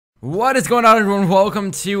What is going on, everyone?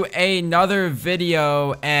 Welcome to another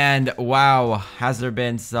video. And wow, has there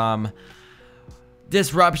been some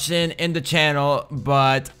disruption in the channel,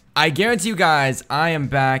 but I guarantee you guys I am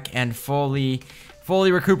back and fully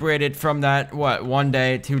recuperated from that 1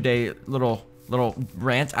 day, 2 day little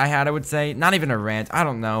rant I had. I would say not even a rant, I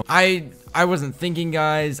don't know. I wasn't thinking,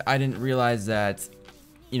 guys. I didn't realize that,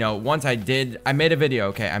 you know, once I made a video.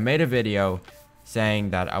 Okay, I made a video saying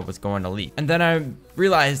that I was going to leave, and then I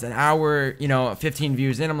realized an hour, 15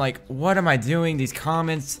 views in, I'm like, what am I doing? These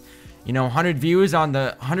comments, 100 views on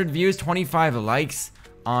the 100 views, 25 likes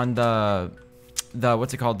on the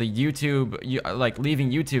what's it called, the YouTube, like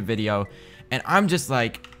leaving YouTube video, and I'm just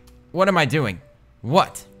like, what am I doing?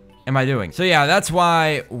 What am I doing? So yeah, that's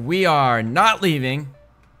why we are not leaving.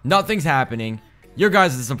 Nothing's happening. Your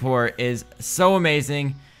guys' support is so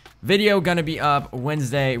amazing. Video gonna be up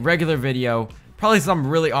Wednesday, regular video. Probably some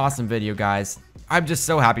really awesome video, guys. I'm just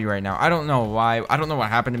so happy right now. I don't know why. I don't know what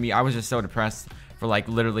happened to me. I was just so depressed for like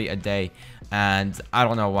literally a day, and I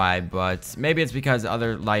don't know why, but maybe it's because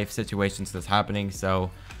other life situations that's happening. So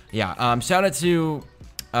yeah, shout out to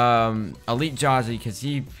Elite Jazzy, because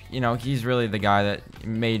he's really the guy that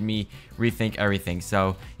made me rethink everything.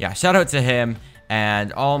 So yeah, shout out to him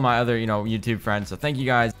and all my other YouTube friends. So thank you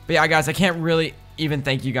guys. But yeah, guys, I can't really even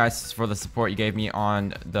thank you guys for the support you gave me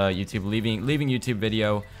on the YouTube leaving YouTube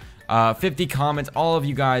video. 50 comments, all of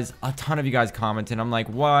you guys, a ton of you guys commented. I'm like,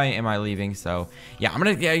 why am I leaving? So yeah, I'm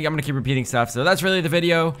gonna keep repeating stuff. So that's really the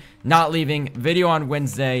video. Not leaving. Video on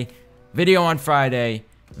Wednesday, video on Friday,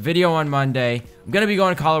 video on Monday. I'm gonna be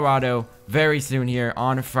going to Colorado very soon here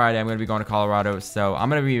on Friday. I'm gonna be going to Colorado, so I'm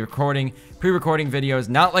gonna be pre-recording videos.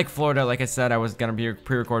 Not like Florida, like I said, I was gonna be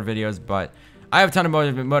pre-record videos, but I have a ton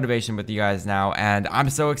of motivation with you guys now, and I'm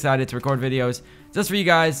so excited to record videos just for you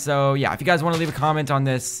guys. So yeah, if you guys want to leave a comment on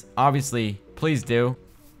this, obviously, please do.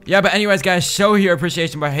 Yeah, but anyways, guys, show your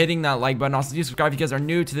appreciation by hitting that like button. Also, do subscribe if you guys are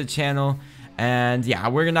new to the channel. And yeah,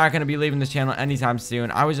 we're not going to be leaving this channel anytime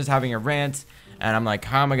soon. I was just having a rant, and I'm like,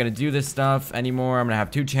 how am I going to do this stuff anymore? I'm going to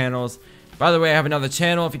have 2 channels. By the way, I have another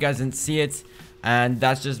channel if you guys didn't see it, and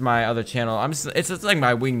that's just my other channel. It's like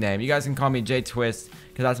my wing name. You guys can call me J Twist,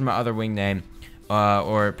 because that's my other wing name.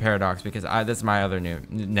 Or Paradox, because that's my other new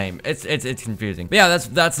name. It's confusing. But yeah,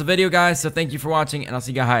 that's the video, guys. So thank you for watching, and I'll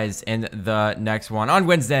see you guys in the next one on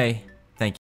Wednesday.